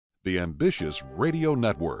The Ambitious Radio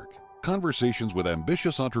Network. Conversations with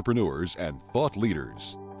ambitious entrepreneurs and thought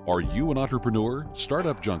leaders. Are you an entrepreneur,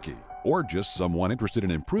 startup junkie, or just someone interested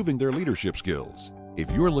in improving their leadership skills?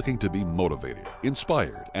 If you're looking to be motivated,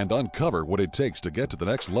 inspired, and uncover what it takes to get to the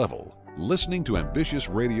next level, listening to Ambitious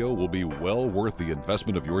Radio will be well worth the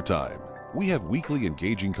investment of your time. We have weekly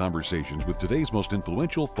engaging conversations with today's most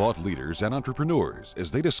influential thought leaders and entrepreneurs as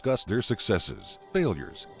they discuss their successes,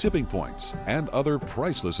 failures, tipping points, and other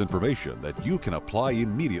priceless information that you can apply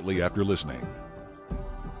immediately after listening.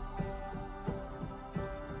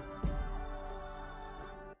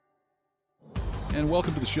 And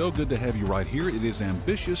welcome to the show. Good to have you right here. It is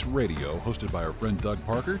Ambitious Radio, hosted by our friend Doug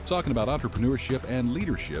Parker, talking about entrepreneurship and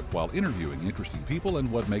leadership while interviewing interesting people and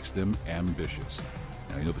what makes them ambitious.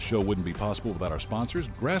 Now, you know the show wouldn't be possible without our sponsors,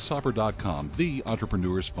 Grasshopper.com, the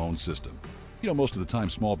entrepreneur's phone system. You know, most of the time,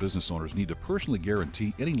 small business owners need to personally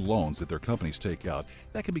guarantee any loans that their companies take out.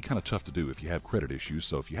 That can be kind of tough to do if you have credit issues.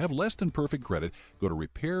 So if you have less than perfect credit, go to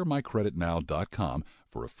RepairMyCreditNow.com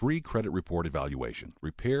for a free credit report evaluation.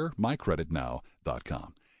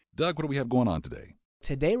 RepairMyCreditNow.com. Doug, what do we have going on today?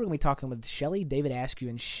 Today we're going to be talking with Shelly David Askew,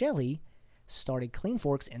 and Shelly started Clean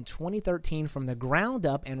Forks in 2013 from the ground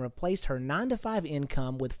up and replaced her 9-to-5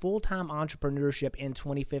 income with full-time entrepreneurship in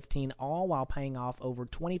 2015, all while paying off over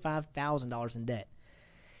 $25,000 in debt.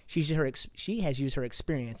 She has used her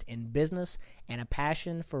experience in business and a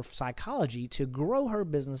passion for psychology to grow her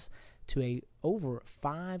business to a over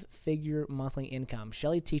 5-figure monthly income.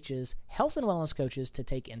 Shelly teaches health and wellness coaches to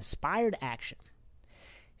take inspired action.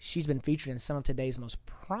 She's been featured in some of today's most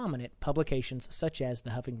prominent publications, such as the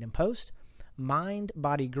Huffington Post, Mind,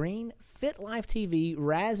 Body Green, Fit Life TV,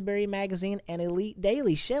 Raspberry Magazine, and Elite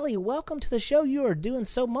Daily. Shelly, welcome to the show. You are doing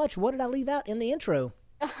so much. What did I leave out in the intro?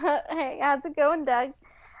 Hey, how's it going, Doug?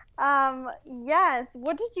 Yes,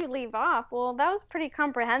 what did you leave off? Well, that was pretty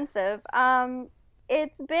comprehensive.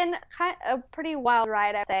 It's been a pretty wild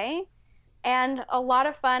ride, I'd say, and a lot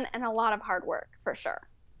of fun and a lot of hard work, for sure.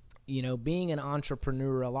 You know, being an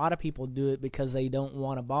entrepreneur, a lot of people do it because they don't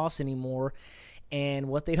want a boss anymore. And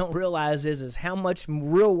what they don't realize is how much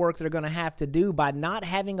real work they're going to have to do by not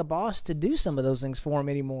having a boss to do some of those things for them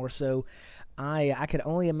anymore. So I could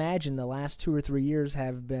only imagine the last 2 or 3 years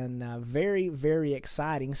have been very, very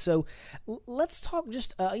exciting. So let's talk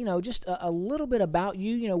just a little bit about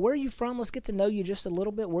you. You know, where are you from? Let's get to know you just a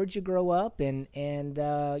little bit. Where'd you grow up? And kind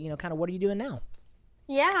of what are you doing now?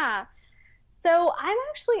 Yeah. So I'm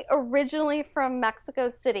actually originally from Mexico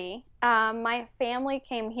City. My family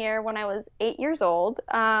came here when I was 8 years old.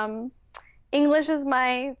 English is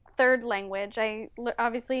my third language. I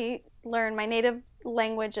obviously learned my native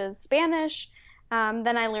language is Spanish.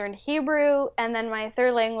 Then I learned Hebrew, and then my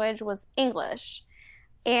third language was English.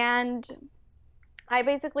 And I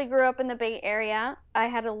basically grew up in the Bay Area. I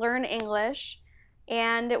had to learn English,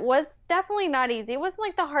 and it was definitely not easy. It wasn't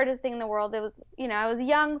like the hardest thing in the world. It was, I was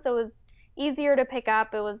young, so it was easier to pick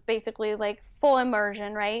up. It was basically like full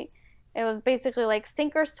immersion, right? It was basically like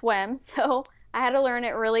sink or swim, so I had to learn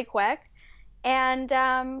it really quick. And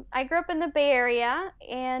I grew up in the Bay Area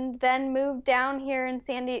and then moved down here in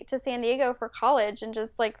San Diego for college, and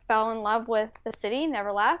just like fell in love with the city,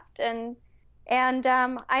 never left. And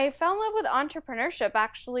I fell in love with entrepreneurship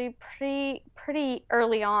actually pretty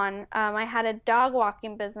early on. I had a dog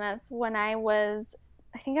walking business when I was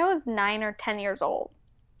 9 or 10 years old.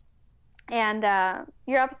 And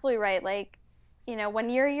you're absolutely right. Like, when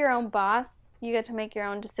you're your own boss, you get to make your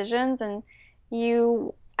own decisions, and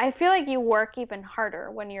I feel like you work even harder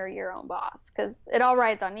when you're your own boss because it all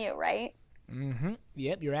rides on you, right? Mm-hmm.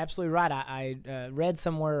 Yep, you're absolutely right. I read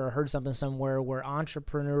somewhere or heard something somewhere where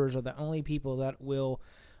entrepreneurs are the only people that will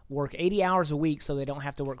work 80 hours a week so they don't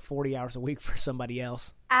have to work 40 hours a week for somebody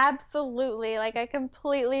else. Absolutely. Like, I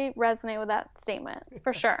completely resonate with that statement,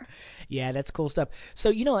 for sure. Yeah, that's cool stuff. So,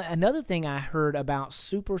 another thing I heard about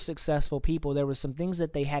super successful people, there was some things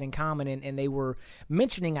that they had in common, and they were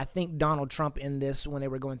mentioning, I think, Donald Trump in this when they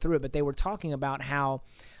were going through it, but they were talking about how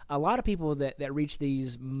a lot of people that reach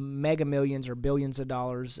these mega millions or billions of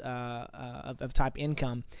dollars of type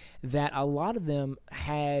income, that a lot of them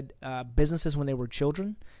had businesses when they were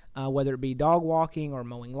children, whether it be dog walking or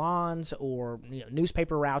mowing lawns or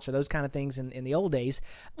newspaper routes or those kind of things in the old days.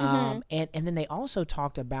 And then they also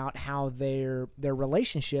talked about how their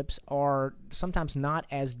relationships are sometimes not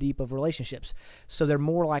as deep of relationships. So they're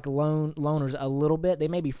more like loners a little bit. They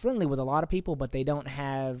may be friendly with a lot of people, but they don't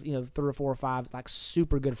have 3 or 4 or 5 like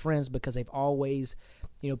super good friends because they've always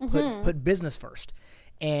put business first.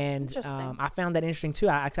 And Interesting. I found that interesting too.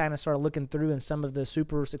 I kind of started looking through and some of the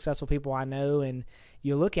super successful people I know, and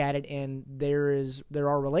you look at it, and there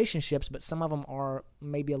are relationships, but some of them are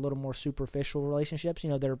maybe a little more superficial relationships.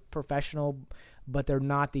 You know, they're professional, but they're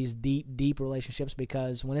not these deep relationships,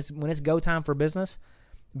 because when it's go time for business,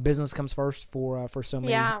 business comes first for so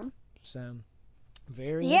many. Yeah. So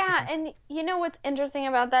very Yeah, interesting. and you know what's interesting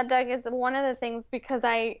about that, Doug, is one of the things, because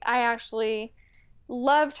I actually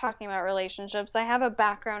love talking about relationships. I have a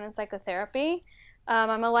background in psychotherapy.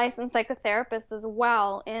 I'm a licensed psychotherapist as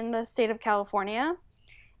well in the state of California.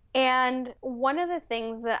 And one of the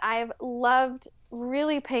things that I've loved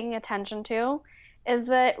really paying attention to is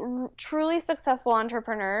that truly successful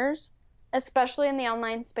entrepreneurs, especially in the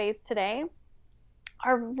online space today,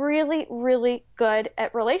 are really, really good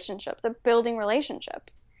at relationships, at building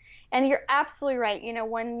relationships. And you're absolutely right. You know,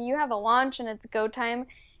 when you have a launch and it's go time,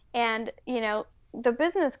 and, you know, the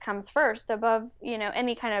business comes first above, you know,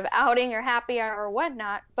 any kind of outing or happy hour or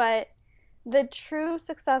whatnot. But the true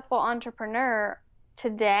successful entrepreneur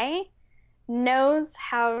today knows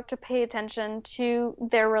how to pay attention to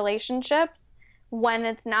their relationships when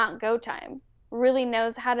it's not go time. Really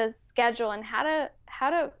knows how to schedule and how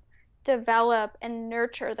to develop and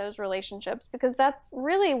nurture those relationships, because that's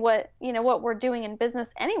really what, you know, what we're doing in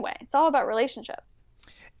business anyway. It's all about relationships.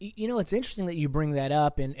 You know, it's interesting that you bring that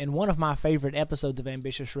up, and one of my favorite episodes of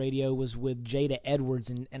Ambitious Radio was with Jada Edwards,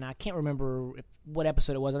 and I can't remember what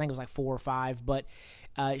episode it was. I think it was like 4 or 5, but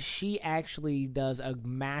she actually does a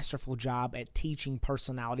masterful job at teaching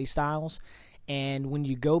personality styles. And when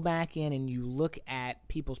you go back in and you look at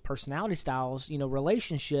people's personality styles, you know,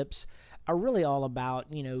 relationships are really all about,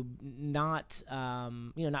 not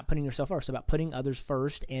putting yourself first, about putting others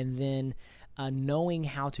first, and then knowing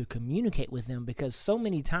how to communicate with them. Because so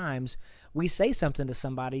many times we say something to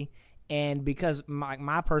somebody, and because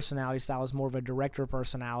my personality style is more of a director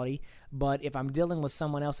personality, but if I'm dealing with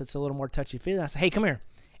someone else that's a little more touchy-feely, I say, hey, come here.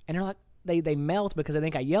 And they're like, they melt because they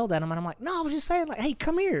think I yelled at them, and I'm like, no, I was just saying, like, hey,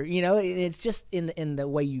 come here. You know, it's just in the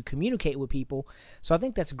way you communicate with people. So I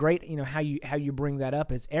think that's great. You know, how you bring that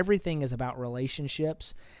up is everything is about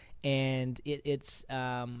relationships, and it's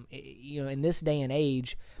in this day and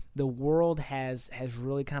age, the world has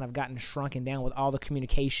really kind of gotten shrunken down with all the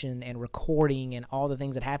communication and recording and all the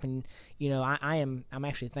things that happen. You know, I'm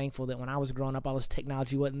actually thankful that when I was growing up, all this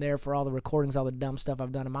technology wasn't there for all the recordings, all the dumb stuff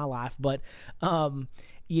I've done in my life. But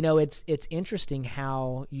it's interesting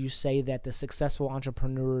how you say that the successful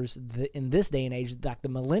entrepreneurs in this day and age, like the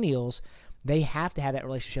millennials, they have to have that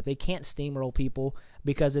relationship. They can't steamroll people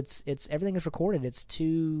because it's everything is recorded. It's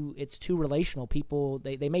too relational. People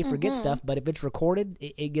they may forget stuff, but if it's recorded,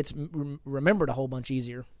 it gets remembered a whole bunch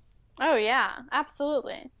easier. Oh yeah,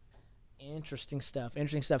 absolutely. Interesting stuff.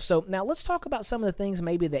 So now let's talk about some of the things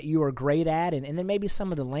maybe that you are great at, and then maybe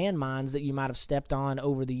some of the landmines that you might have stepped on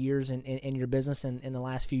over the years in your business and in the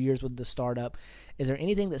last few years with the startup. Is there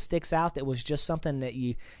anything that sticks out that was just something that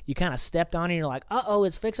you kind of stepped on and you're like, uh-oh,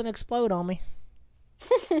 it's fixing to explode on me?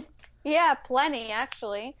 Yeah, plenty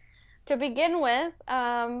actually. To begin with,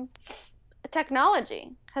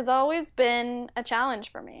 technology has always been a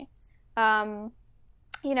challenge for me. I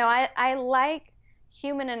like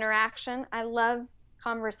human interaction. I love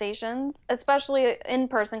conversations, especially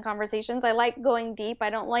in-person conversations. I like going deep. I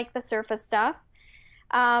don't like the surface stuff.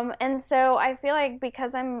 And so I feel like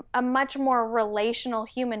because I'm a much more relational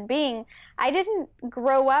human being, I didn't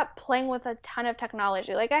grow up playing with a ton of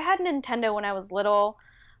technology. Like I had Nintendo when I was little.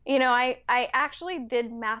 You know, I actually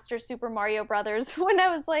did Master Super Mario Brothers when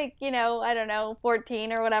I was like, I don't know,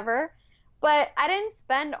 14 or whatever. But I didn't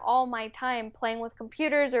spend all my time playing with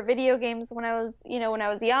computers or video games when I was, when I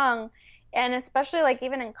was young. And especially like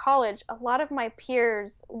even in college, a lot of my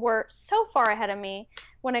peers were so far ahead of me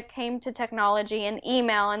when it came to technology and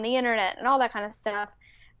email and the internet and all that kind of stuff.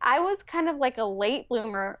 I was kind of like a late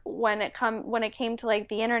bloomer when it came to like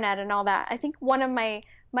the internet and all that. I think one of my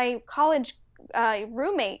college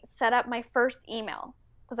roommate set up my first email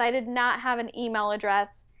because I did not have an email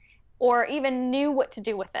address or even knew what to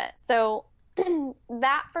do with it. So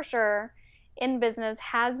that for sure in business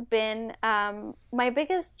has been my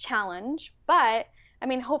biggest challenge. But I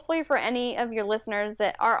mean, hopefully for any of your listeners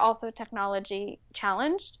that are also technology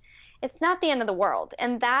challenged, it's not the end of the world.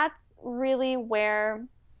 And that's really where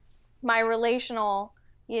my relational,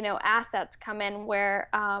 assets come in, where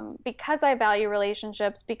because I value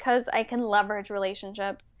relationships, because I can leverage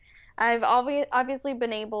relationships, I've obviously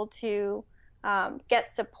been able to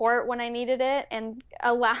get support when I needed it and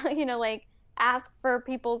allow, ask for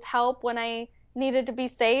people's help when I needed to be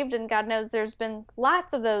saved. And God knows there's been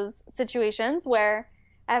lots of those situations where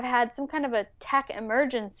I've had some kind of a tech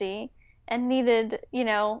emergency and needed,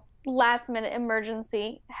 last minute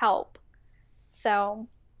emergency help. So,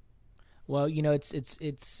 well,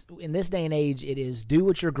 it's in this day and age, it is do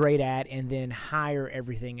what you're great at and then hire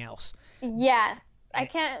everything else. yes, I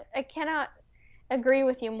cannot agree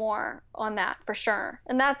with you more on that, for sure.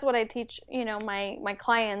 And that's what I teach, my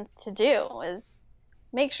clients to do, is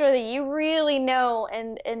make sure that you really know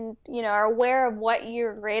and are aware of what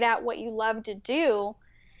you're great at, what you love to do,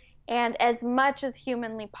 and as much as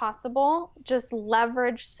humanly possible, just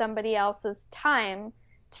leverage somebody else's time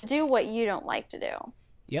to do what you don't like to do.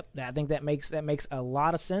 Yep, I think that makes a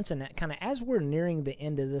lot of sense. And that kind of, as we're nearing the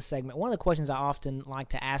end of this segment, one of the questions I often like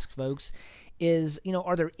to ask folks is,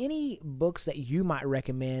 are there any books that you might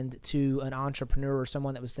recommend to an entrepreneur or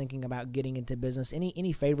someone that was thinking about getting into business?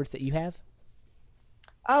 Any favorites that you have?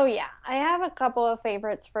 Oh yeah, I have a couple of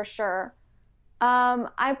favorites for sure.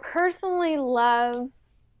 I personally love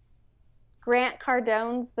Grant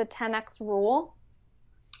Cardone's The 10X Rule.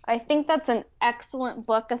 I think that's an excellent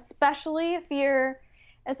book, especially if you're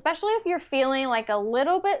feeling like a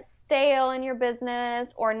little bit stale in your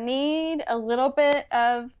business or need a little bit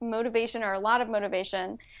of motivation or a lot of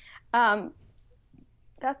motivation.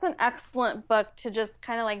 That's an excellent book to just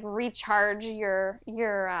kind of like recharge your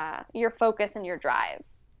focus and your drive.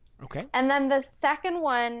 Okay. And then the second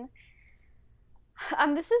one,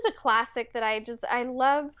 this is a classic that I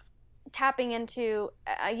love tapping into.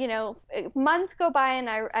 Months go by and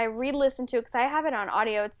I re-listen to it because I have it on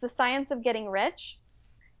audio. It's The Science of Getting Rich.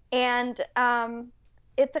 And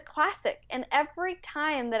it's a classic. And every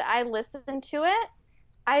time that I listen to it,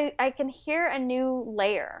 I can hear a new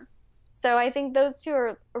layer. So I think those two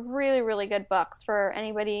are really, really good books for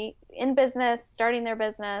anybody in business, starting their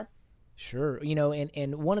business. Sure.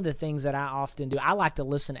 And one of the things that I often do, I like to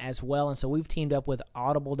listen as well. And so we've teamed up with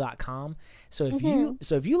audible.com. So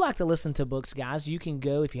if you like to listen to books, guys, you can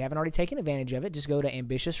go, if you haven't already taken advantage of it, just go to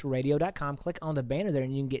ambitiousradio.com, click on the banner there,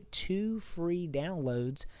 and you can get 2 free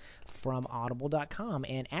downloads from audible.com.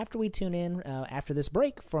 And after we tune in, after this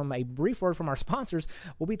break, from a brief word from our sponsors,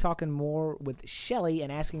 we'll be talking more with Shelly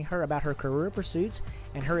and asking her about her career pursuits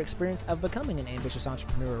and her experience of becoming an ambitious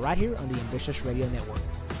entrepreneur right here on the Ambitious Radio Network.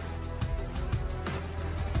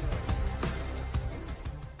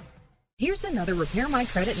 Here's another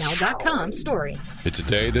RepairMyCreditNow.com story. It's a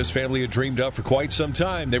day this family had dreamed of for quite some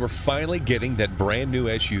time. They were finally getting that brand new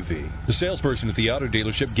SUV. The salesperson at the auto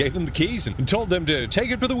dealership gave them the keys and told them to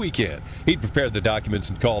take it for the weekend. He'd prepared the documents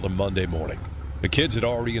and called them Monday morning. The kids had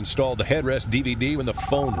already installed the headrest DVD when the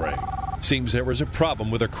phone rang. Seems there was a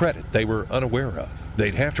problem with their credit they were unaware of.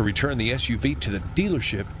 They'd have to return the SUV to the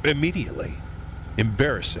dealership immediately.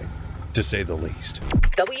 Embarrassing, to say the least.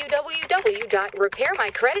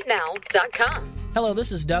 www.repairmycreditnow.com. Hello,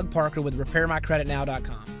 this is Doug Parker with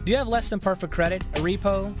RepairMyCreditNow.com. Do you have less than perfect credit, a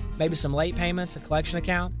repo, maybe some late payments, a collection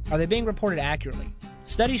account? Are they being reported accurately?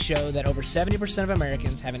 Studies show that over 70% of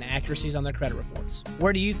Americans have inaccuracies on their credit reports.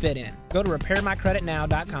 Where do you fit in? Go to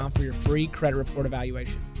RepairMyCreditNow.com for your free credit report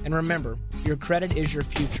evaluation. And remember, your credit is your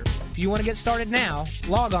future. If you want to get started now,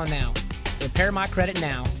 log on now.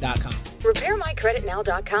 RepairMyCreditNow.com.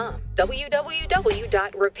 RepairMyCreditNow.com.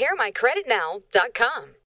 www.repairmycreditnow.com.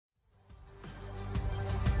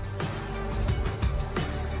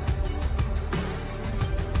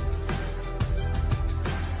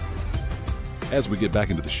 As we get back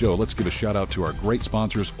into the show, let's give a shout out to our great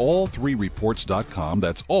sponsors, all3reports.com.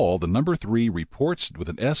 That's all, the number 3 reports with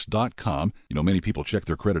an S.com. Many people check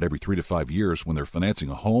their credit every 3 to 5 years when they're financing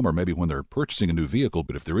a home or maybe when they're purchasing a new vehicle.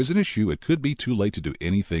 But if there is an issue, it could be too late to do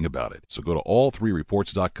anything about it. So go to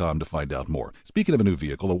all3reports.com to find out more. Speaking of a new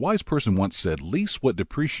vehicle, a wise person once said, lease what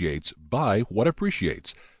depreciates, buy what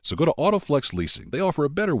appreciates. So go to AutoFlex Leasing. They offer a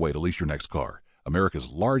better way to lease your next car. America's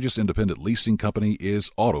largest independent leasing company is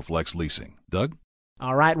AutoFlex Leasing. Doug?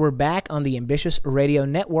 All right, we're back on the Ambitious Radio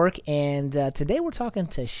Network, and today we're talking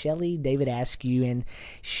to Shelly David Askew, and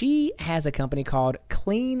she has a company called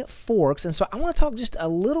Clean Forks, and so I want to talk just a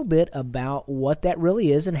little bit about what that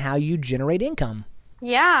really is and how you generate income.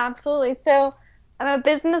 Yeah, absolutely. So I'm a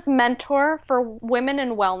business mentor for women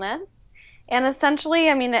in wellness, and essentially,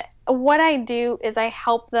 what I do is I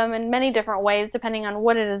help them in many different ways depending on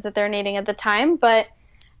what it is that they're needing at the time, but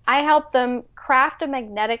I help them craft a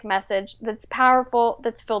magnetic message that's powerful,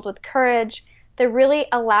 that's filled with courage, that really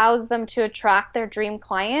allows them to attract their dream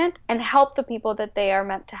client and help the people that they are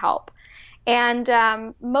meant to help. And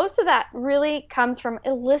most of that really comes from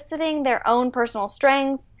eliciting their own personal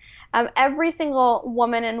strengths. Every single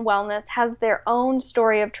woman in wellness has their own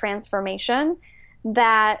story of transformation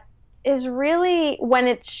that is really, when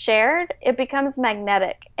it's shared, it becomes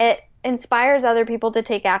magnetic. It inspires other people to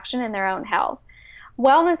take action in their own health.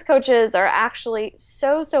 wellness coaches are actually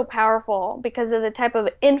so, so powerful because of the type of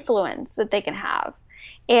influence that they can have.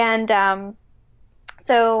 And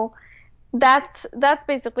so that's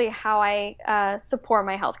basically how I support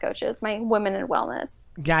my health coaches, my women in wellness.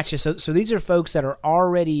 Gotcha. So these are folks that are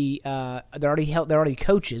already they're already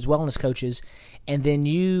coaches, wellness coaches, and then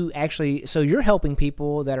you're helping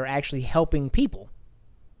people that are actually helping people.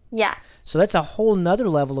 Yes. So that's a whole nother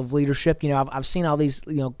level of leadership. I've seen all these,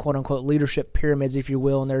 quote unquote leadership pyramids, if you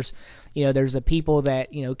will, and there's the people that,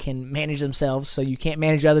 can manage themselves. So you can't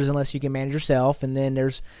manage others unless you can manage yourself. And then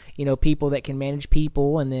there's, people that can manage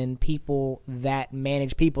people, and then people that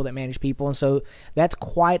manage people that manage people. And so that's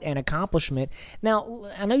quite an accomplishment. Now,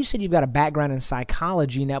 I know you said you've got a background in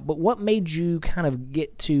psychology now, but what made you kind of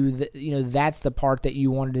get to that's the part that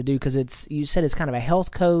you wanted to do? Because you said it's kind of a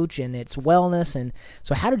health coach and it's wellness. And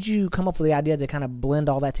so how did you come up with the idea to kind of blend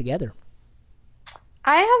all that together?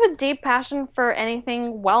 I have a deep passion for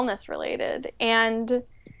anything wellness related, and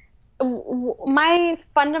my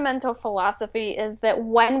fundamental philosophy is that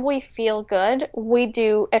when we feel good, we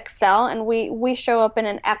do excel, and we show up in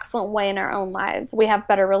an excellent way in our own lives. We have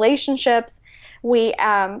better relationships. We,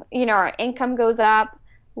 our income goes up.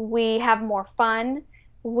 We have more fun.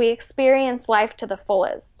 We experience life to the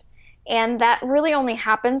fullest. And that really only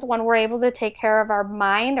happens when we're able to take care of our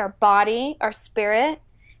mind, our body, our spirit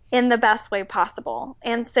in the best way possible.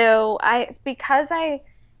 And so because I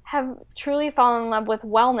have truly fallen in love with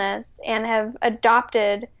wellness and have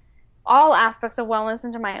adopted all aspects of wellness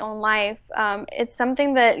into my own life, it's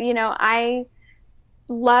something that, I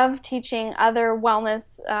love teaching other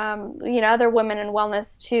wellness, other women in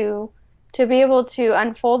wellness to be able to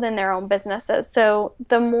unfold in their own businesses. So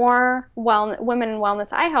the more women in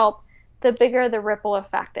wellness I help, the bigger the ripple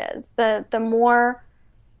effect is. The more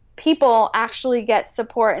people actually get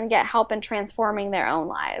support and get help in transforming their own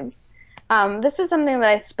lives. This is something that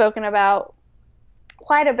I've spoken about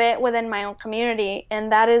quite a bit within my own community,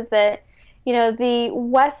 and that is that, the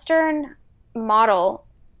Western model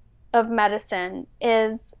of medicine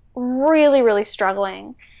is really, really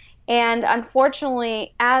struggling. And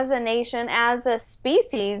unfortunately, as a nation, as a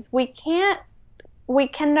species, we can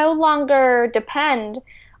no longer depend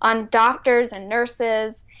on doctors and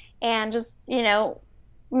nurses and just,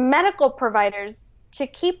 medical providers to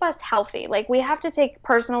keep us healthy. Like, we have to take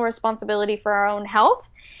personal responsibility for our own health.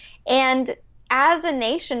 And as a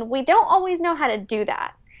nation, we don't always know how to do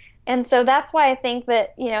that. And so that's why I think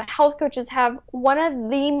that, health coaches have one of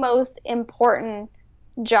the most important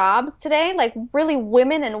jobs today, like really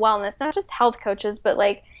women in wellness, not just health coaches, but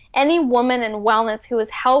like any woman in wellness who is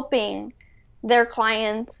helping their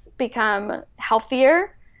clients become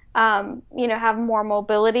healthier, have more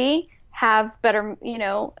mobility, have better,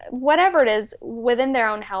 whatever it is within their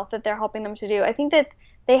own health that they're helping them to do. I think that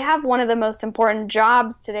they have one of the most important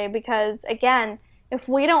jobs today because, again, if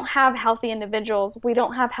we don't have healthy individuals, we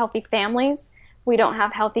don't have healthy families, we don't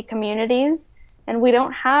have healthy communities, and we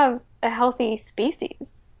don't have a healthy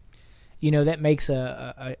species. That makes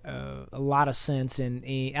a lot of sense, and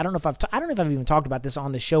I don't know if I've even talked about this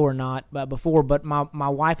on the show or not before, but my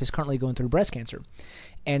wife is currently going through breast cancer,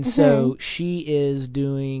 and so she is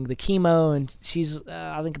doing the chemo, and she's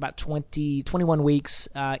I think about 21 weeks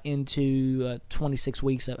into 26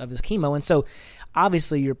 weeks of this chemo, and so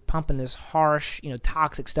obviously you're pumping this harsh,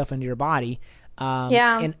 toxic stuff into your body.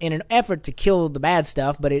 In an effort to kill the bad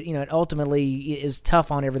stuff, but it ultimately is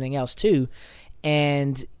tough on everything else too.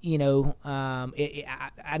 And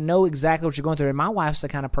I know exactly what you're going through. And my wife's the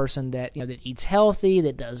kind of person that that eats healthy,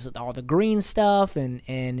 that does all the green stuff,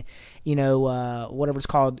 and whatever it's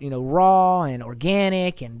called, raw and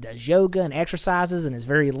organic, and does yoga and exercises, and is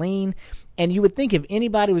very lean. And you would think if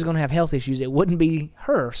anybody was going to have health issues, it wouldn't be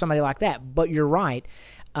her, somebody like that. But you're right.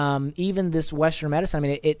 Even this Western medicine, I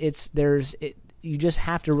mean, you just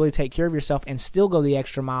have to really take care of yourself and still go the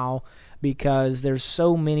extra mile, because there's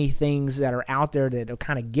so many things that are out there that will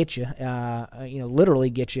kind of get you,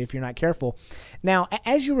 literally get you if you're not careful. Now,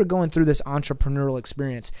 as you were going through this entrepreneurial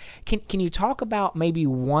experience, can you talk about maybe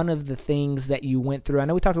one of the things that you went through? I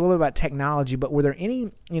know we talked a little bit about technology, but were there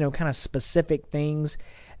any, kind of specific things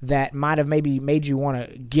that might have maybe made you want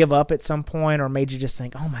to give up at some point, or made you just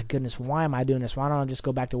think, oh my goodness, why am I doing this? Why don't I just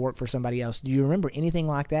go back to work for somebody else? Do you remember anything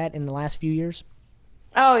like that in the last few years?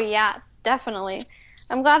 Oh, yes, definitely.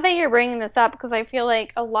 I'm glad that you're bringing this up, because I feel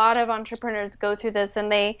like a lot of entrepreneurs go through this,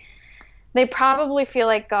 and they probably feel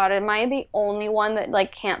like, God, am I the only one that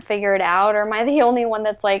like can't figure it out? Or am I the only one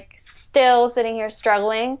that's like still sitting here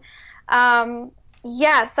struggling?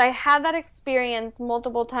 Yes, I had that experience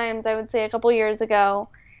multiple times, I would say a couple years ago.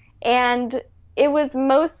 And it was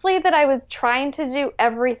mostly that I was trying to do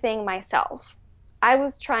everything myself. I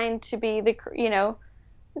was trying to be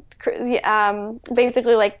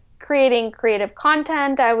basically like creating creative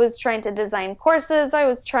content. I was trying to design courses. I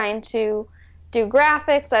was trying to do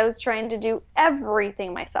graphics. I was trying to do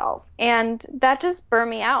everything myself. And that just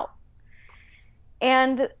burned me out.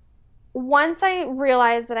 And once I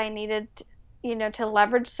realized that I needed, to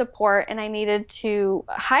leverage support and I needed to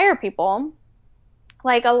hire people,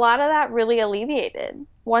 like a lot of that really alleviated.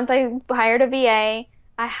 Once I hired a VA,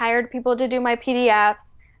 I hired people to do my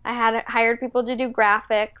PDFs. I had hired people to do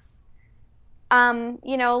graphics. A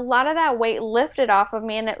lot of that weight lifted off of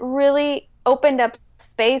me, and it really opened up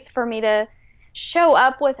space for me to show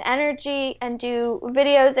up with energy and do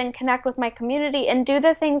videos and connect with my community and do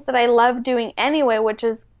the things that I love doing anyway, which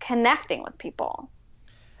is connecting with people.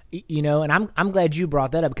 And I'm glad you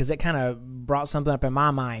brought that up, because it kind of brought something up in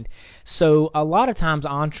my mind. So a lot of times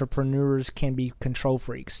entrepreneurs can be control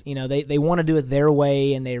freaks. They want to do it their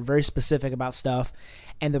way, and they're very specific about stuff.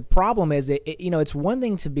 And the problem is, it's one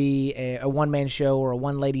thing to be a one-man show or a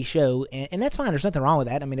one-lady show, and that's fine. There's nothing wrong with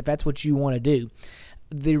that. I mean, if that's what you want to do.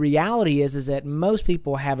 The reality is that most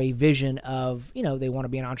people have a vision of, they want to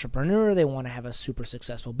be an entrepreneur, they want to have a super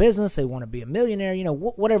successful business, they want to be a millionaire,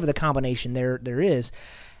 whatever the combination there is.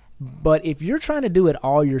 But if you're trying to do it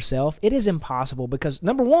all yourself, it is impossible, because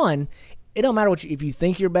number one, it don't matter if you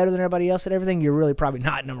think you're better than everybody else at everything, you're really probably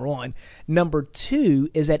not, number one. Number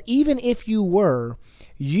two is that even if you were,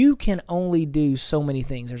 you can only do so many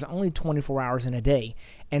things. There's only 24 hours in a day.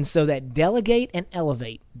 And so that delegate and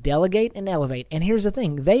elevate. And here's the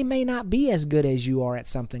thing, they may not be as good as you are at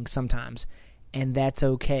something sometimes, and that's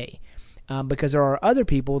okay. Because there are other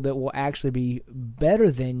people that will actually be better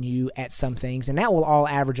than you at some things, and that will all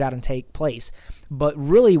average out and take place. But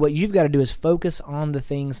really what you've got to do is focus on the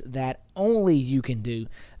things that only you can do,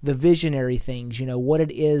 the visionary things, what it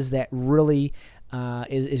is that really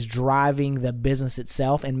is driving the business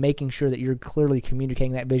itself, and making sure that you're clearly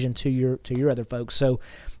communicating that vision to your other folks. So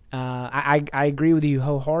I agree with you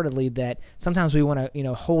wholeheartedly that sometimes we want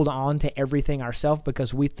to hold on to everything ourselves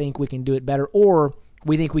because we think we can do it better, or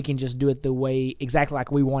we think we can just do it the way exactly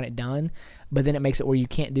like we want it done, but then it makes it where you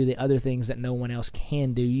can't do the other things that no one else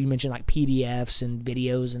can do. You mentioned like PDFs and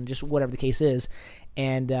videos and just whatever the case is,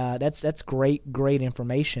 and that's great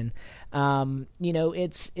information. It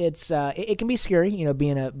can be scary,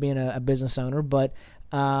 being a business owner, but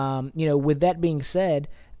with that being said,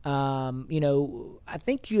 I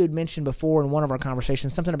think you had mentioned before in one of our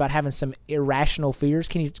conversations something about having some irrational fears.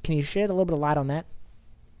 Can you shed a little bit of light on that?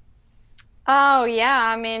 Oh yeah,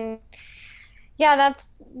 I mean, yeah,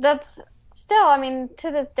 that's still, I mean, to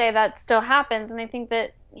this day that still happens, and I think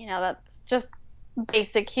that, that's just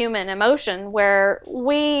basic human emotion, where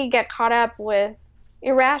we get caught up with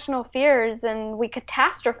irrational fears and we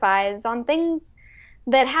catastrophize on things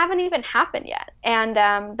that haven't even happened yet, and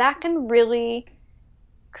that can really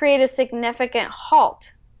create a significant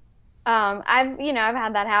halt. I've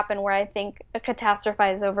had that happen where I think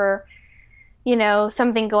catastrophize over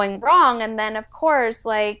something going wrong. And then, of course,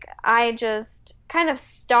 like I just kind of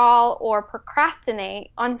stall or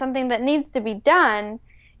procrastinate on something that needs to be done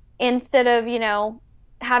instead of,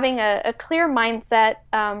 having a clear mindset,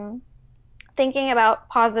 thinking about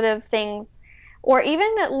positive things, or even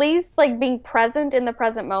at least like being present in the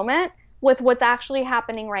present moment with what's actually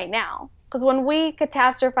happening right now. Because when we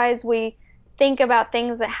catastrophize, we think about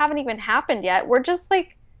things that haven't even happened yet. We're just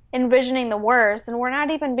like envisioning the worst, and we're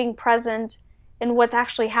not even being present in what's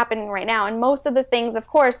actually happening right now. And most of the things, of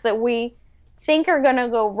course, that we think are going to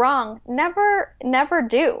go wrong never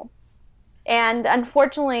do. And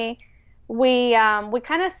unfortunately, we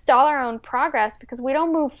kind of stall our own progress because we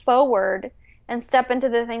don't move forward and step into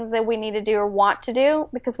the things that we need to do or want to do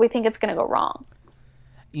because we think it's going to go wrong.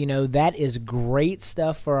 That is great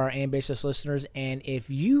stuff for our ambitious listeners. And if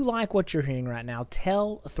you like what you're hearing right now,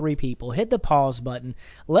 tell 3 people. Hit the pause button.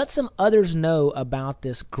 Let some others know about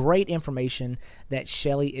this great information that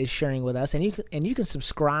Shelly is sharing with us. And you can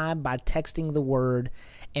subscribe by texting the word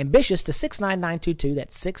ambitious to 69922.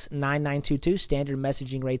 That's 69922. Standard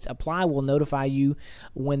messaging rates apply. We'll notify you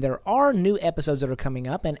when there are new episodes that are coming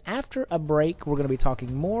up. And after a break, we're going to be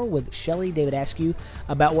talking more with Shelly David Askew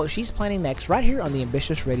about what she's planning next right here on the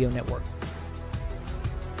Ambitious Radio Network.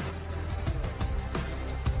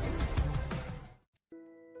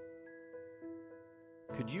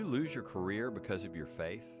 Could you lose your career because of your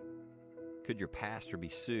faith? Could your pastor be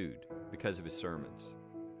sued because of his sermons?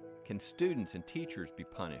 Can students and teachers be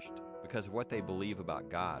punished because of what they believe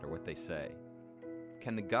about God or what they say?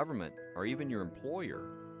 Can the government or even your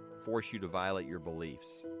employer force you to violate your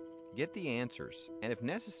beliefs? Get the answers, and if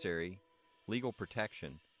necessary, legal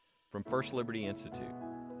protection from First Liberty Institute.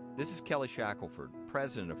 This is Kelly Shackelford,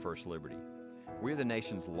 president of First Liberty. We are the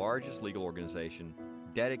nation's largest legal organization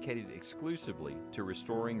dedicated exclusively to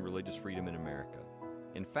restoring religious freedom in America.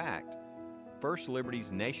 In fact, First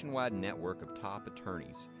Liberty's nationwide network of top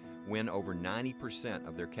attorneys win over 90%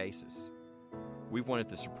 of their cases. We've won at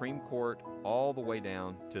the Supreme Court all the way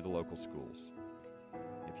down to the local schools.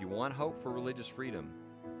 If you want hope for religious freedom,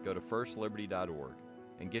 go to firstliberty.org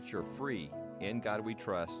and get your free In God We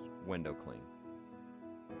Trust window clean.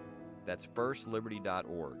 That's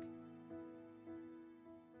firstliberty.org.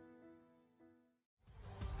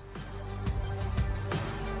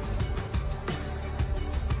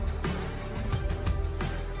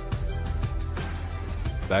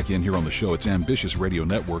 Back in here on the show, it's Ambitious Radio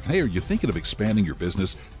Network. Hey, are you thinking of expanding your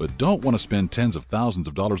business but don't want to spend tens of thousands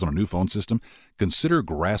of dollars on a new phone system? Consider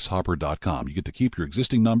Grasshopper.com. You get to keep your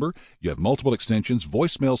existing number, you have multiple extensions,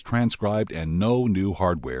 voicemails transcribed, and no new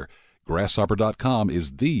hardware. Grasshopper.com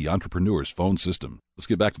is the entrepreneur's phone system. Let's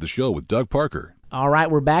get back to the show with Doug Parker. All right,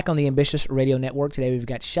 we're back on the Ambitious Radio Network. Today we've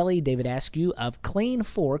got Shelly David Askew of Clean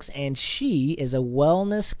Forks, and she is a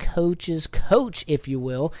wellness coach's coach, if you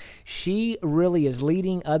will. She really is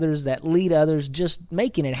leading others that lead others, just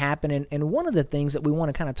making it happen. And one of the things that we want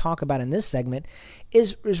to kind of talk about in this segment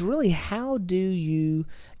is really how do you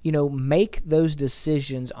make those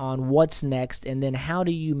decisions on what's next, and then how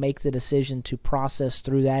do you make the decision to process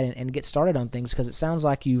through that and get started on things? Because it sounds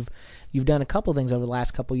like you've done a couple of things over the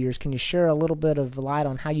last couple of years. Can you share a little bit of light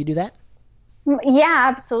on how you do that? Yeah,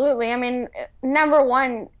 absolutely. I mean, number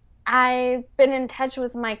one, I've been in touch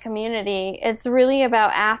with my community. It's really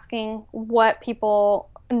about asking what people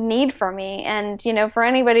need from me. And, for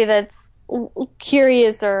anybody that's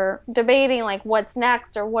curious or debating, like, what's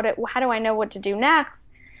next or how do I know what to do next?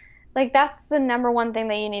 Like, that's the number one thing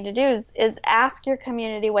that you need to do is ask your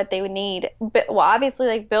community what they would need. But, well, obviously,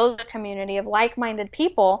 like, build a community of like-minded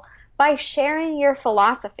people by sharing your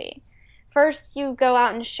philosophy. First, you go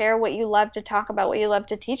out and share what you love to talk about, what you love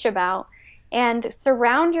to teach about, and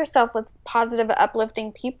surround yourself with positive,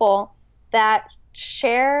 uplifting people that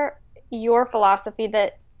share your philosophy,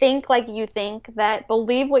 that think like you think, that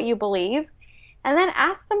believe what you believe, and then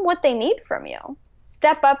ask them what they need from you.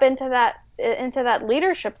 Step up into that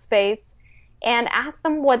leadership space and ask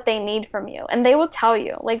them what they need from you, and they will tell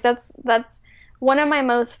you. Like, that's one of my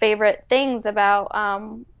most favorite things about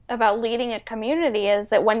leading a community is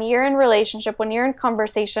that when you're in relationship, when you're in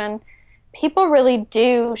conversation, people really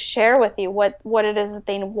do share with you what it is that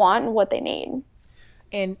they want and what they need.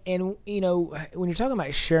 And when you're talking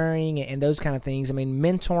about sharing and those kind of things, I mean,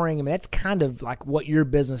 mentoring, I mean, that's kind of like what your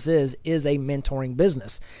business is a mentoring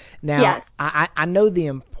business. Now, yes. I know the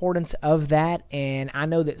importance of that, and I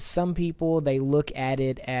know that some people, they look at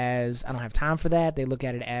it as, I don't have time for that. They look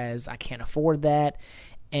at it as, I can't afford that.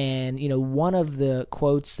 And, one of the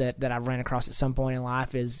quotes that I've ran across at some point in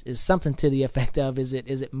life is something to the effect of, is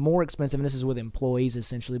it more expensive, and this is with employees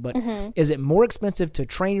essentially, but is it more expensive to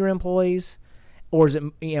train your employees, or is it,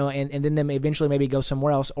 and then them eventually maybe go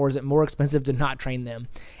somewhere else, or is it more expensive to not train them?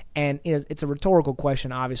 And it's a rhetorical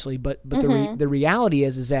question, obviously, but the reality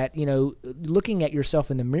is that, looking at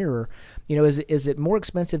yourself in the mirror, is it more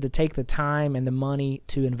expensive to take the time and the money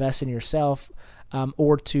to invest in yourself,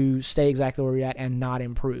 or to stay exactly where you're at and not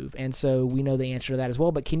improve? And so we know the answer to that as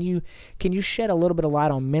well. But can you shed a little bit of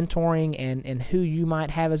light on mentoring and who you might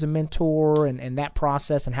have as a mentor and that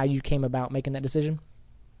process and how you came about making that decision?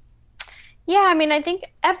 Yeah, I mean, I think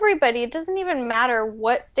everybody, it doesn't even matter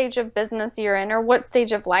what stage of business you're in or what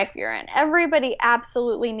stage of life you're in. Everybody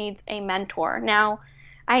absolutely needs a mentor. Now,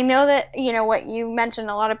 I know that, what you mentioned,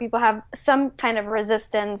 a lot of people have some kind of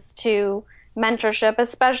resistance to mentorship,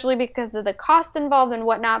 especially because of the cost involved and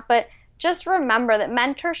whatnot. But just remember that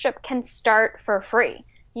mentorship can start for free.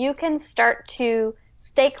 You can start to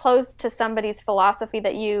stay close to somebody's philosophy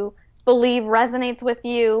that you believe resonates with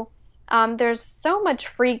you. There's so much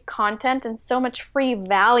free content and so much free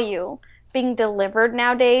value being delivered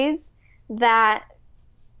nowadays that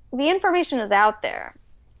the information is out there.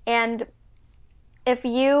 And if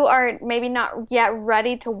you are maybe not yet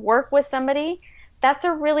ready to work with somebody, that's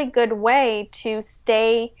a really good way to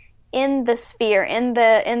stay in the sphere, in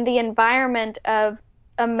the environment of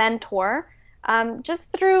a mentor,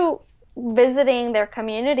 just through visiting their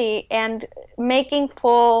community and making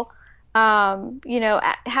full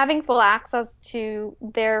having full access to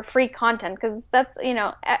their free content, because that's,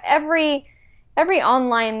 every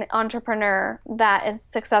online entrepreneur that is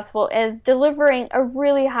successful is delivering a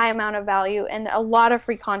really high amount of value and a lot of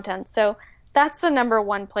free content. So that's the number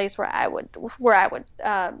one place where I would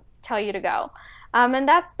tell you to go. And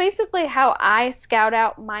that's basically how I scout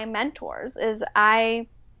out my mentors, is I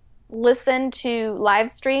listen to live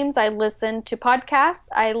streams. I listen to podcasts.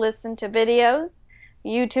 I listen to videos,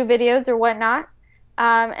 YouTube videos or whatnot,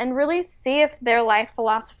 and really see if their life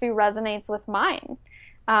philosophy resonates with mine.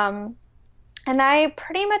 And I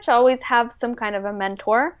pretty much always have some kind of a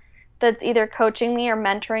mentor that's either coaching me or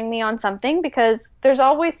mentoring me on something, because there's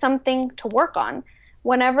always something to work on.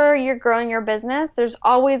 Whenever you're growing your business, there's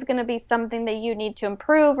always going to be something that you need to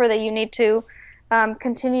improve or that you need to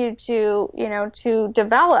continue to, to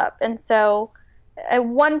develop. And so at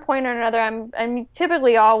one point or another, I'm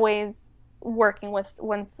typically always working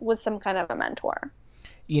with some kind of a mentor.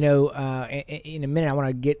 In a minute, I want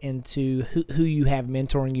to get into who you have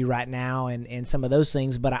mentoring you right now and some of those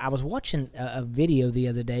things. But I was watching a video the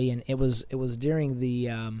other day, and it was during the,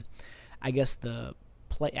 the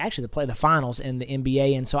finals in the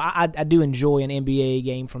NBA. And so I do enjoy an NBA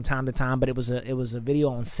game from time to time. But it was a video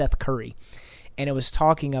on Seth Curry, and it was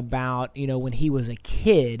talking about when he was a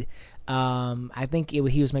kid. I think he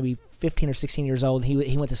was maybe 15 or 16 years old.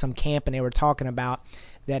 He went to some camp, and they were talking about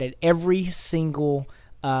that at every single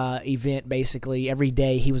event, basically every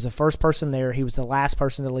day, he was the first person there, he was the last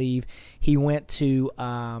person to leave. He went to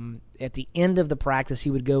at the end of the practice,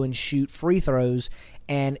 he would go and shoot free throws,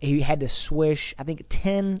 and he had to swish, I think,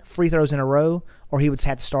 10 free throws in a row, or he would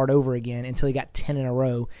have to start over again until he got 10 in a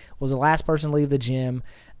row. Was the last person to leave the gym.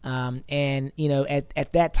 At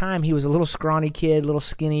that time, he was a little scrawny kid, a little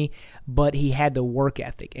skinny, but he had the work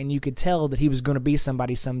ethic, and you could tell that he was going to be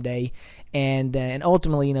somebody someday. And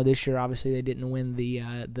ultimately, this year, obviously, they didn't win the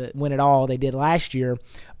win it all. They did last year.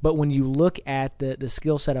 But when you look at the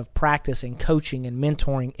skill set of practice and coaching and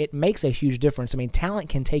mentoring, it makes a huge difference. I mean, talent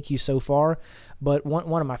can take you so far. But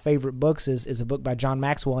one of my favorite books is a book by John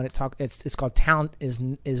Maxwell, and it's called "Talent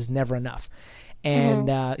is Never Enough." And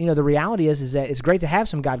the reality is that it's great to have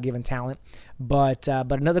some God-given talent, but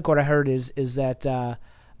another quote I heard is that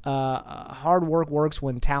hard work works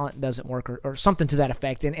when talent doesn't work, or something to that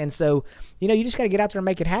effect. And so you just got to get out there and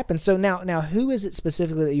make it happen. So now who is it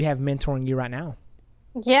specifically that you have mentoring you right now?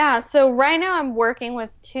 Yeah, so right now I'm working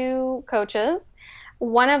with two coaches.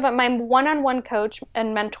 One of them, my one-on-one coach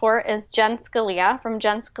and mentor, is Jen Scalia from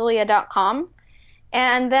jenscalia.com.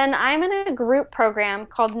 And then I'm in a group program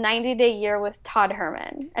called 90 Day Year with Todd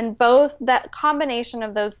Herman. And that combination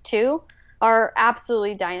of those two are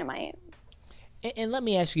absolutely dynamite. And let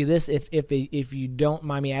me ask you this, if you don't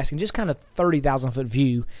mind me asking, just kind of 30,000-foot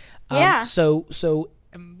view. Yeah. So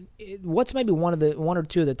what's maybe one or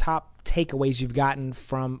two of the top takeaways you've gotten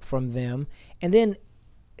from them? And then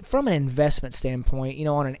from an investment standpoint,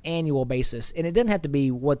 on an annual basis, and it doesn't have to be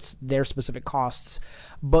what's their specific costs,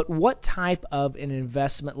 but what type of an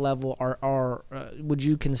investment level would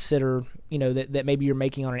you consider, that maybe you're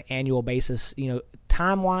making on an annual basis,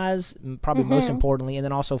 time-wise, probably most importantly, and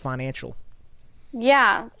then also financial?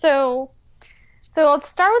 Yeah, so I'll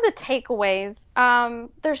start with the takeaways.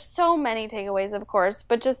 There's so many takeaways, of course,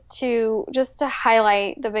 but just to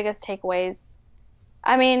highlight the biggest takeaways.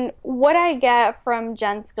 I mean, what I get from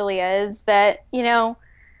Jen Scalia is that,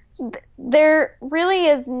 there really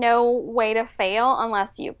is no way to fail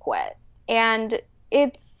unless you quit. And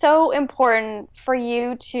it's so important for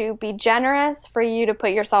you to be generous, for you to put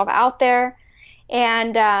yourself out there,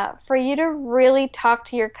 and for you to really talk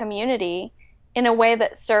to your community in a way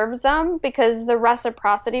that serves them, because the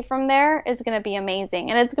reciprocity from there is going to be amazing,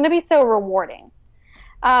 and it's going to be so rewarding.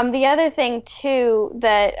 The other thing, too,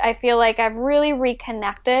 that I feel like I've really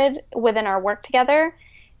reconnected within our work together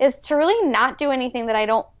is to really not do anything that I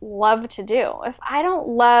don't love to do. If I don't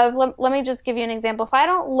love, let me just give you an example. If I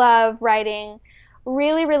don't love writing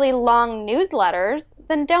really, really long newsletters,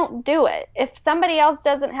 then don't do it. If somebody else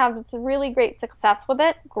doesn't have really great success with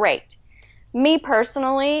it, great. Me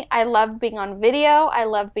personally, I love being on video. I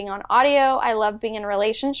love being on audio. I love being in a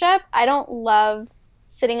relationship. I don't love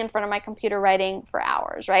sitting in front of my computer writing for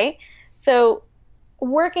hours, right? So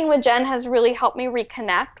working with Jen has really helped me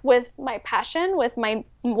reconnect with my passion, with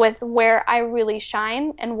where I really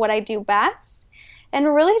shine and what I do best,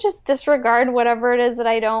 and really just disregard whatever it is that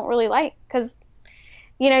I don't really like, because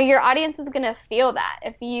your audience is going to feel that.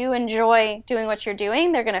 If you enjoy doing what you're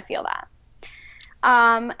doing, they're going to feel that.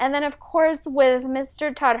 And then, of course, with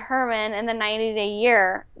Mr. Todd Herman and the 90-Day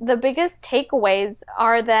Year, the biggest takeaways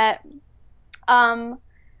are that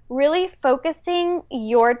really focusing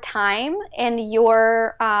your time and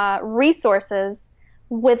your resources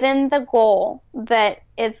within the goal that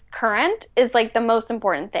is current is like the most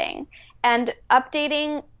important thing. And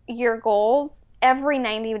updating your goals every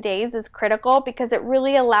 90 days is critical, because it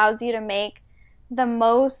really allows you to make the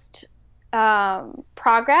most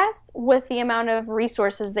progress with the amount of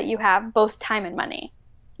resources that you have, both time and money.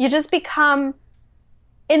 You just become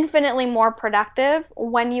infinitely more productive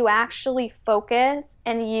when you actually focus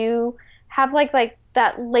and you have like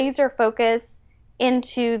that laser focus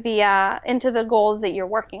into the goals that you're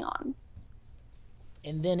working on.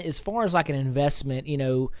 And then as far as like an investment,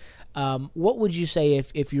 what would you say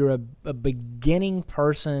if you're a beginning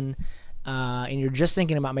person and you're just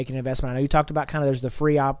thinking about making an investment? I know you talked about kind of there's the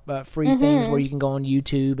free things where you can go on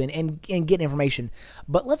YouTube and get information.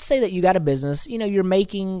 But let's say that you got a business, you're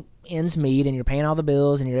making ends meet and you're paying all the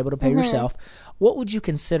bills and you're able to pay yourself. What would you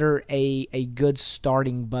consider a good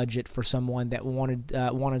starting budget for someone that wanted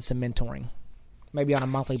some mentoring, maybe on a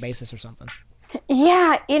monthly basis or something?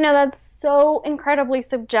 Yeah, that's so incredibly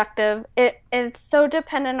subjective. It's so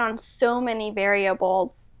dependent on so many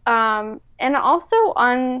variables, and also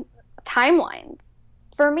on timelines.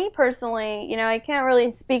 For me personally, I can't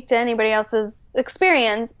really speak to anybody else's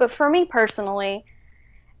experience, but for me personally,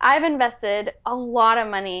 I've invested a lot of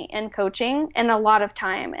money in coaching and a lot of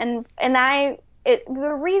time, and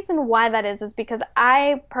the reason why that is because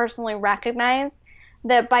I personally recognize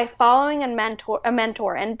that by following a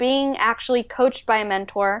mentor and being actually coached by a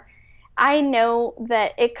mentor, I know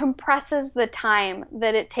that it compresses the time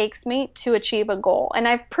that it takes me to achieve a goal. And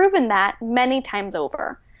I've proven that many times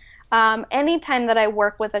over. Anytime that I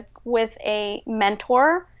work with a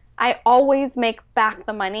mentor, I always make back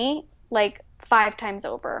the money like 5 times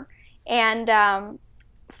over. And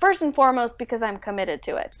first and foremost, because I'm committed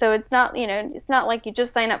to it. So it's not, it's not like you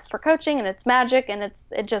just sign up for coaching and it's magic and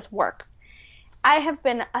it just works. I have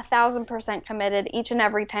been 1,000% committed each and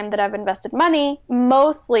every time that I've invested money,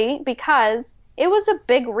 mostly because it was a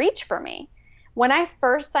big reach for me. When I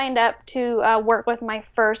first signed up to work with my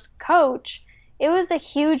first coach, it was a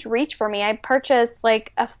huge reach for me. I purchased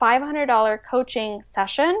like a $500 coaching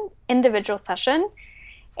session, individual session,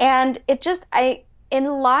 and in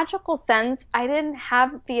logical sense, I didn't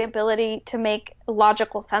have the ability to make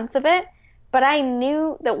logical sense of it. But I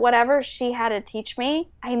knew that whatever she had to teach me,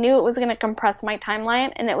 I knew it was going to compress my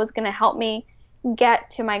timeline and it was going to help me get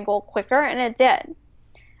to my goal quicker, and it did.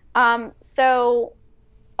 So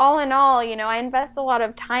all in all, I invest a lot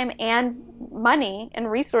of time and money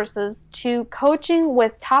and resources to coaching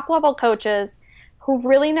with top-level coaches who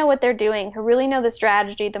really know what they're doing, who really know the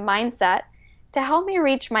strategy, the mindset, to help me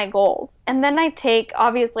reach my goals. And then I take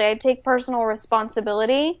personal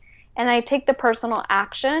responsibility and I take the personal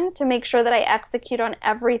action to make sure that I execute on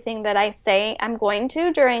everything that I say I'm going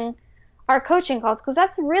to during our coaching calls, because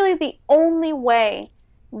that's really the only way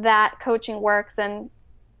that coaching works. And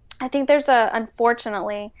I think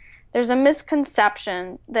unfortunately, there's a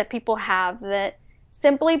misconception that people have that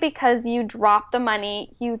simply because you drop the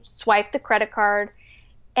money, you swipe the credit card,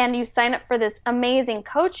 and you sign up for this amazing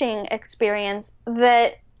coaching experience,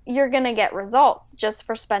 that you're going to get results just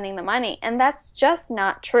for spending the money. And that's just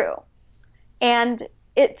not true. And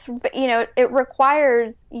it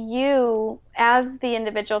requires you as the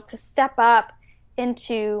individual to step up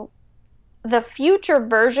into the future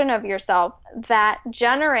version of yourself that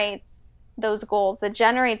generates those goals, that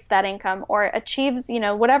generates that income, or achieves,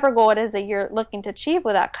 whatever goal it is that you're looking to achieve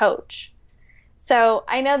with that coach. So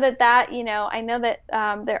I know that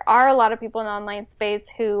there are a lot of people in the online space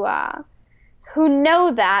who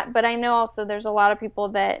know that, but I know also there's a lot of people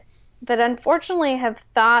that unfortunately have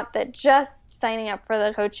thought that just signing up for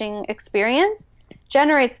the coaching experience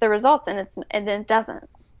generates the results, and it doesn't.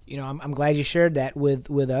 I'm glad you shared that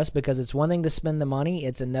with us, because it's one thing to spend the money.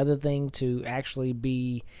 It's another thing to actually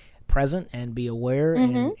be present and be aware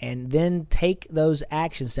and then take those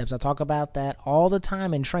action steps. I talk about that all the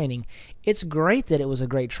time in training. It's great that it was a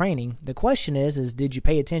great training. The question is did you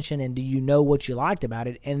pay attention, and do you know what you liked about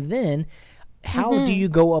it? And then how do you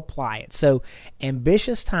go apply it? So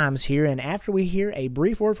ambitious times here, and after we hear a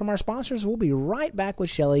brief word from our sponsors, we'll be right back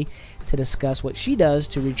with Shelly to discuss what she does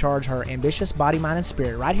to recharge her ambitious body, mind, and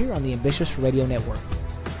spirit right here on the Ambitious Radio Network.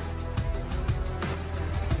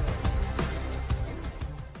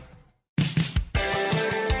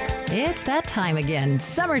 It's that time again.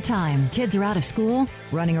 Summertime. Kids are out of school,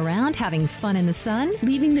 running around, having fun in the sun.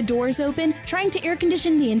 Leaving the doors open, trying to air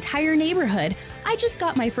condition the entire neighborhood. I just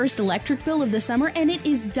got my first electric bill of the summer, and it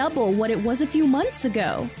is double what it was a few months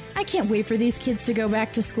ago. I can't wait for these kids to go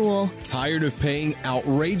back to school. Tired of paying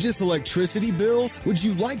outrageous electricity bills? Would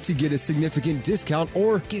you like to get a significant discount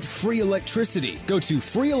or get free electricity? Go to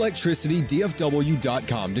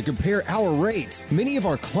freeelectricitydfw.com to compare our rates. Many of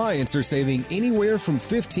our clients are saving anywhere from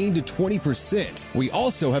 15 to 20%. We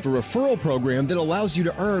also have a referral program that allows you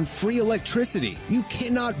to earn free electricity. You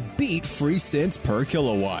cannot beat free cents per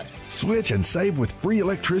kilowatt. Switch and save with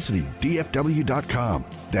freeelectricitydfw.com.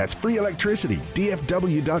 That's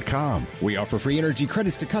freeelectricitydfw.com. RepairMyCreditNow.com. We offer free energy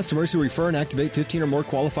credits to customers who refer and activate 15 or more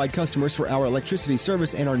qualified customers for our electricity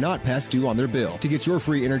service and are not past due on their bill. To get your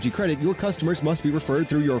free energy credit, your customers must be referred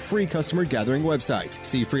through your free customer gathering website.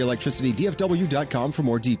 See freeelectricitydfw.com for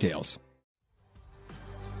more details.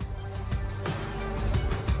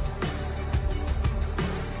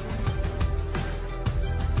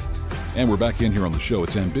 And we're back in here on the show.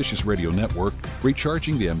 It's Ambitious Radio Network,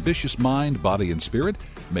 recharging the ambitious mind, body, and spirit,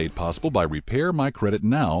 made possible by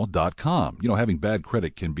RepairMyCreditNow.com. You know, having bad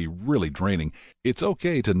credit can be really draining. It's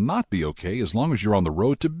okay to not be okay as long as you're on the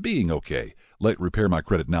road to being okay. Let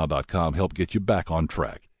RepairMyCreditNow.com help get you back on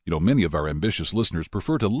track. You know, many of our ambitious listeners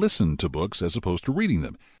prefer to listen to books as opposed to reading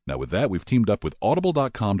them. Now, with that, we've teamed up with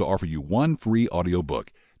Audible.com to offer you one free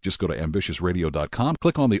audiobook. Just go to AmbitiousRadio.com,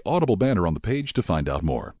 click on the Audible banner on the page to find out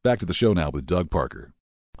more. Back to the show now with Doug Parker.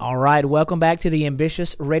 All right, welcome back to the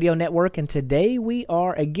Ambitious Radio Network, and today we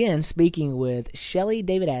are again speaking with Shelly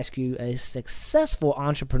David Askew, a successful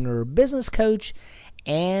entrepreneur, business coach,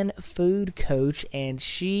 and food coach, and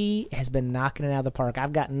she has been knocking it out of the park.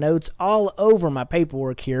 I've got notes all over my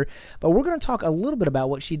paperwork here, but we're going to talk a little bit about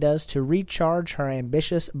what she does to recharge her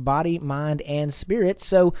ambitious body, mind, and spirit.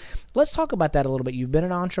 So let's talk about that a little bit. You've been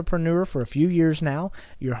an entrepreneur for a few years now.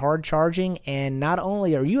 You're hard charging, and not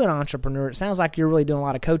only are you an entrepreneur, it sounds like you're really doing a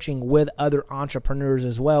lot of coaching with other entrepreneurs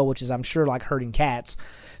as well, which is, I'm sure, like herding cats.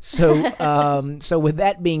 So, so with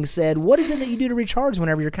that being said, what is it that you do to recharge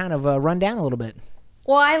whenever you're kind of run down a little bit?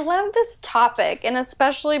 Well, I love this topic, and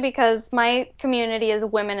especially because my community is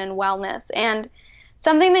women in wellness, and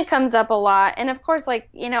something that comes up a lot, and of course, like,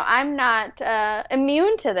 you know, I'm not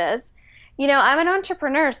immune to this. You know, I'm an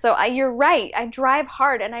entrepreneur, so you're right. I drive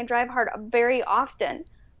hard, and I drive hard very often.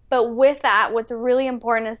 But with that, what's really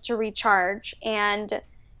important is to recharge, and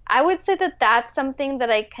I would say that that's something that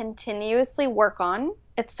I continuously work on.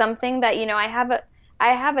 It's something that, you know, I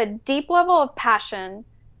have a deep level of passion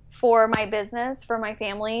for my business, for my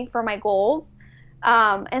family, for my goals.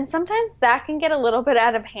 And sometimes that can get a little bit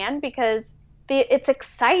out of hand because it's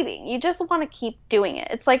exciting. You just want to keep doing it.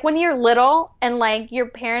 It's like when you're little and like your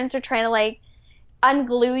parents are trying to like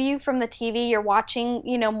unglue you from the TV. You're watching,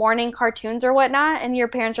 you know, morning cartoons or whatnot, and your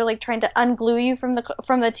parents are like trying to unglue you from the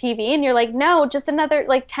TV, and you're like, no, just another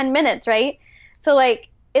like 10 minutes, right? So like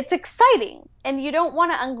it's exciting, and you don't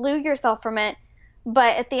want to unglue yourself from it.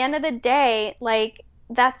 But at the end of the day, like,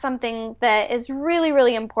 that's something that is really,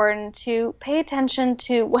 really important to pay attention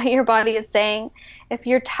to what your body is saying. If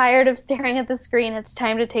you're tired of staring at the screen, it's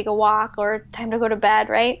time to take a walk or it's time to go to bed,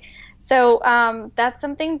 right? So that's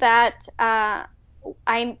something that I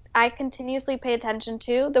continuously pay attention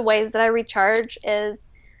to. The ways that I recharge is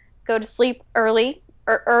go to sleep early,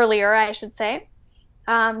 or earlier, I should say.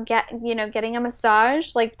 Getting a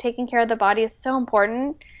massage, like taking care of the body is so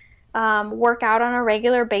important. Work out on a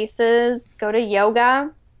regular basis, go to yoga,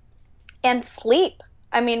 and sleep.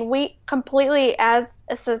 I mean, we completely, as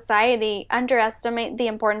a society, underestimate the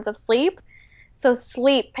importance of sleep. So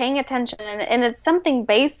sleep, paying attention, and it's something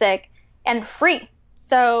basic and free.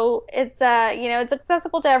 So it's it's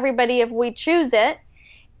accessible to everybody if we choose it,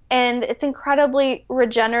 and it's incredibly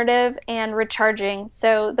regenerative and recharging.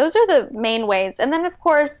 So those are the main ways. And then, of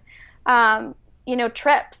course,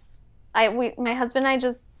 trips. My husband and I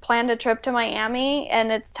just planned a trip to Miami,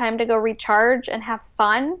 and it's time to go recharge and have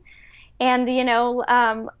fun. And,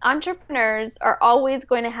 entrepreneurs are always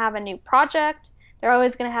going to have a new project. They're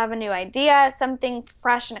always going to have a new idea, something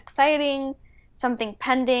fresh and exciting, something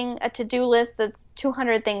pending, a to-do list that's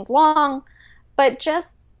 200 things long. But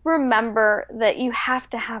just remember that you have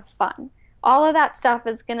to have fun. All of that stuff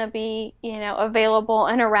is going to be, available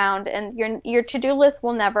and around, and your to-do list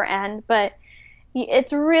will never end. But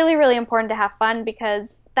it's really, really important to have fun,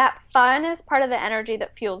 because that fun is part of the energy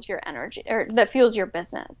that fuels your energy, or that fuels your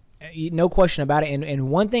business. No question about it. And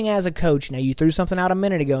one thing as a coach, now you threw something out a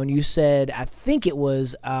minute ago, and you said, I think it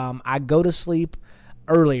was, I go to sleep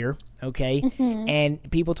earlier, okay? Mm-hmm.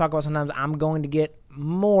 And people talk about sometimes I'm going to get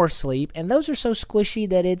more sleep, and those are so squishy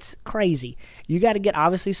that it's crazy. You got to get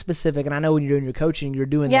obviously specific, and I know when you're doing your coaching, you're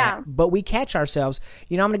doing that, but we catch ourselves,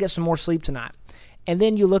 I'm going to get some more sleep tonight. And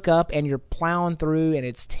then you look up and you're plowing through and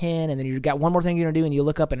it's 10, and then you've got one more thing you're going to do, and you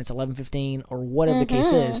look up and it's 11:15 or whatever the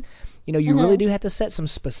case is. You really do have to set some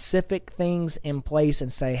specific things in place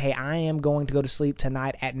and say, hey, I am going to go to sleep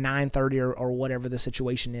tonight at 9:30 or whatever the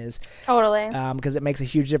situation is. Totally. Because it makes a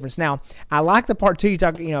huge difference. Now, I like the part, too, you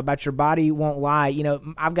talk about your body won't lie.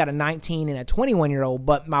 I've got a 19 and a 21-year-old,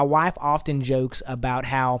 but my wife often jokes about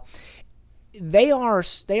how they are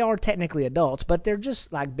technically adults, but they're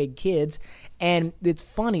just like big kids. And it's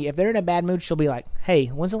funny, if they're in a bad mood, she'll be like, "Hey,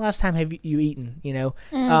 when's the last time have you eaten? You know,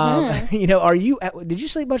 did you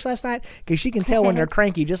sleep much last night?" Because she can tell when they're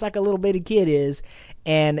cranky, just like a little bitty kid is.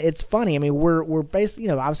 And it's funny. I mean, we're basically,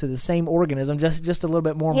 obviously the same organism, just a little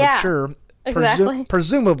bit more mature. Exactly.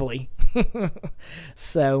 Presumably.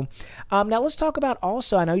 So, now let's talk about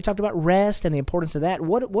also, I know you talked about rest and the importance of that.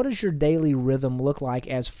 What does your daily rhythm look like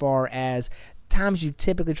as far as times you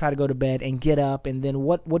typically try to go to bed and get up, and then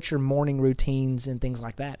what's your morning routines and things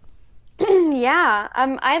like that? Yeah,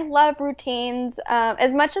 I love routines.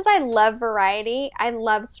 As much as I love variety, I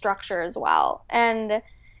love structure as well. And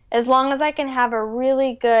as long as I can have a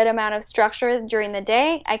really good amount of structure during the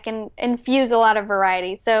day, I can infuse a lot of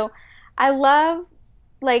variety. So I love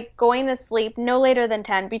going to sleep no later than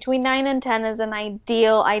 10. Between 9 and 10 is an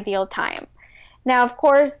ideal time. Now, of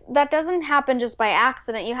course, that doesn't happen just by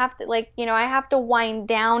accident. You have to I have to wind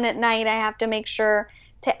down at night. I have to make sure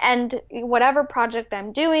to end whatever project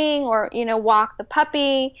I'm doing, or, walk the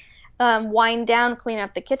puppy, wind down, clean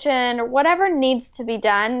up the kitchen, or whatever needs to be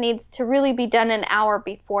done needs to really be done an hour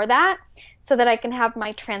before that, so that I can have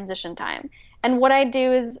my transition time. And what I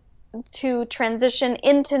do is, to transition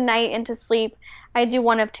into sleep, I do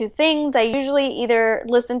one of two things. I usually either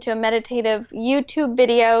listen to a meditative YouTube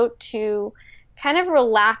video to kind of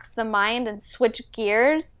relax the mind and switch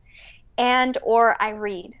gears, or I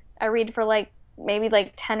read. I read for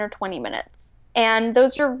maybe 10 or 20 minutes. And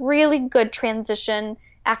those are really good transition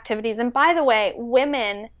activities. And by the way,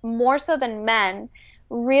 women, more so than men,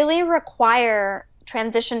 really require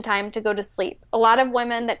transition time to go to sleep. A lot of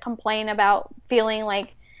women that complain about feeling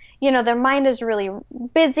like, their mind is really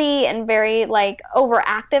busy and very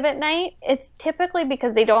overactive at night, it's typically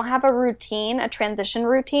because they don't have a transition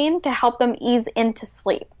routine to help them ease into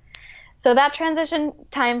sleep. So that transition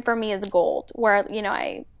time for me is gold, where,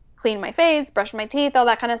 I clean my face, brush my teeth, all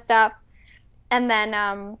that kind of stuff. And then,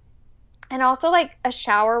 and also a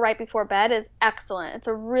shower right before bed is excellent. It's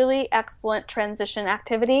a really excellent transition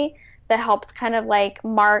activity that helps kind of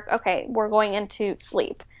mark, okay, we're going into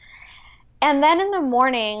sleep. And then in the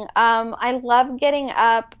morning, I love getting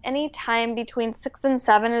up. Any time between 6 and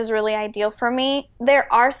 7 is really ideal for me.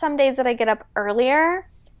 There are some days that I get up earlier,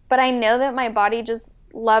 but I know that my body just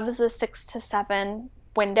loves the 6 to 7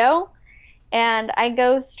 window. And I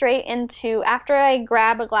go straight into, after I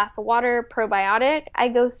grab a glass of water, probiotic, I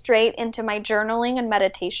go straight into my journaling and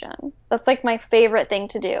meditation. That's my favorite thing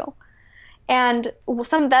to do. And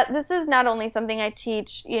this is not only something I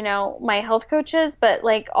teach, my health coaches, but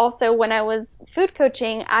also when I was food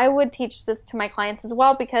coaching, I would teach this to my clients as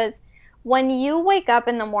well, because when you wake up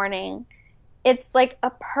in the morning, it's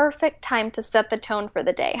a perfect time to set the tone for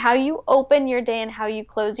the day. How you open your day and how you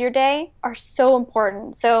close your day are so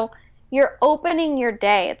important. So you're opening your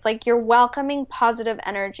day. It's you're welcoming positive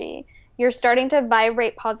energy. You're starting to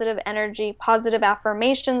vibrate positive energy, positive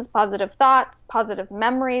affirmations, positive thoughts, positive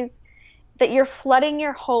memories, that you're flooding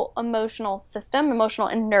your whole emotional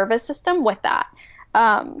and nervous system with that.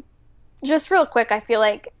 Just real quick, I feel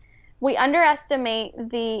we underestimate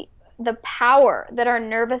the power that our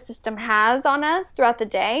nervous system has on us throughout the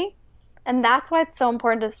day. And that's why it's so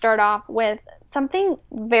important to start off with something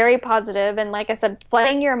very positive. And like I said,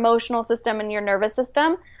 flooding your emotional system and your nervous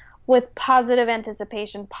system with positive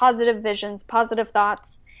anticipation, positive visions, positive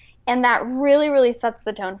thoughts. And that really, really sets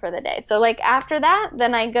the tone for the day. So after that,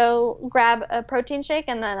 then I go grab a protein shake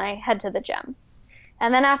and then I head to the gym.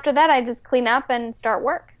 And then after that, I just clean up and start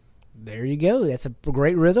work. There you go. That's a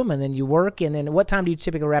great rhythm. And then you work. And then what time do you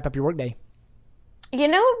typically wrap up your workday?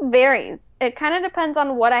 It varies. It kind of depends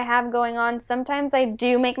on what I have going on. Sometimes I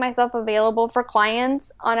do make myself available for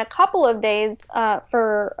clients on a couple of days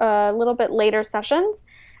for a little bit later sessions,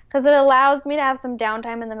 because it allows me to have some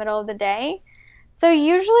downtime in the middle of the day. So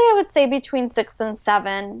usually I would say between 6 and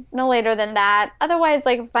 7, no later than that. Otherwise,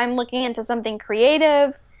 if I'm looking into something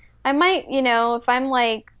creative, I might, if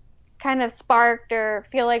I'm kind of sparked or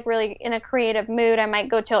feel really in a creative mood, I might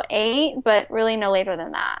go till 8, but really no later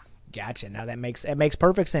than that. Gotcha. Now that makes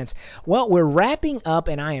perfect sense. Well, we're wrapping up,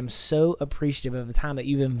 and I am so appreciative of the time that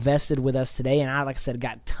you've invested with us today. And I, like I said,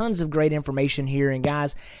 got tons of great information here. And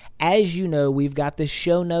guys, as you know, we've got the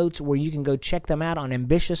show notes where you can go check them out on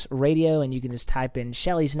Ambitious Radio, and you can just type in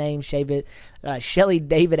Shelly's name, Shelly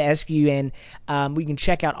David Askew, and we can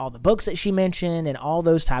check out all the books that she mentioned and all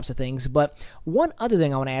those types of things. But one other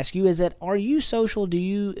thing I want to ask you is that, are you social? Are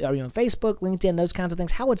you on Facebook, LinkedIn, those kinds of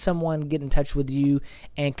things? How would someone get in touch with you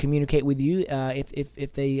and communicate with you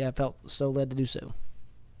if they felt so led to do so?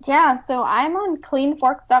 Yeah, so I'm on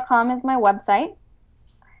cleanforks.com is my website.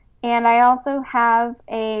 And I also have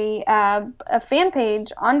a fan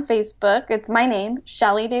page on Facebook. It's my name,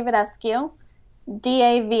 Shelly Davidescu,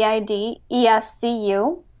 Davidescu.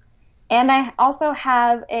 And I also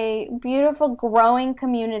have a beautiful growing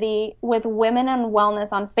community with women and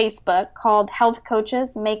wellness on Facebook called Health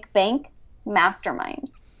Coaches Make Bank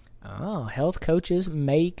Mastermind. Oh, Health Coaches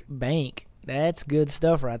Make Bank. That's good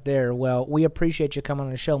stuff right there. Well, we appreciate you coming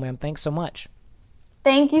on the show, ma'am. Thanks so much.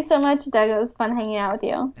 Thank you so much, Doug. It was fun hanging out with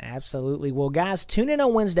you. Absolutely. Well, guys, tune in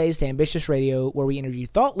on Wednesdays to Ambitious Radio, where we interview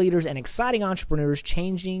thought leaders and exciting entrepreneurs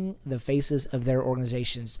changing the faces of their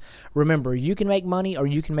organizations. Remember, you can make money or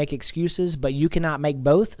you can make excuses, but you cannot make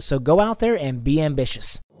both. So go out there and be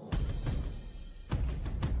ambitious.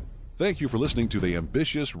 Thank you for listening to the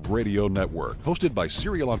Ambitious Radio Network, hosted by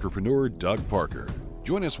serial entrepreneur Doug Parker.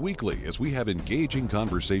 Join us weekly as we have engaging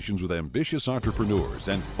conversations with ambitious entrepreneurs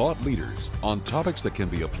and thought leaders on topics that can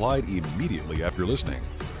be applied immediately after listening.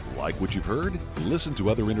 Like what you've heard? Listen to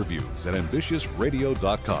other interviews at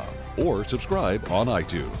ambitiousradio.com or subscribe on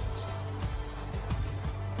iTunes.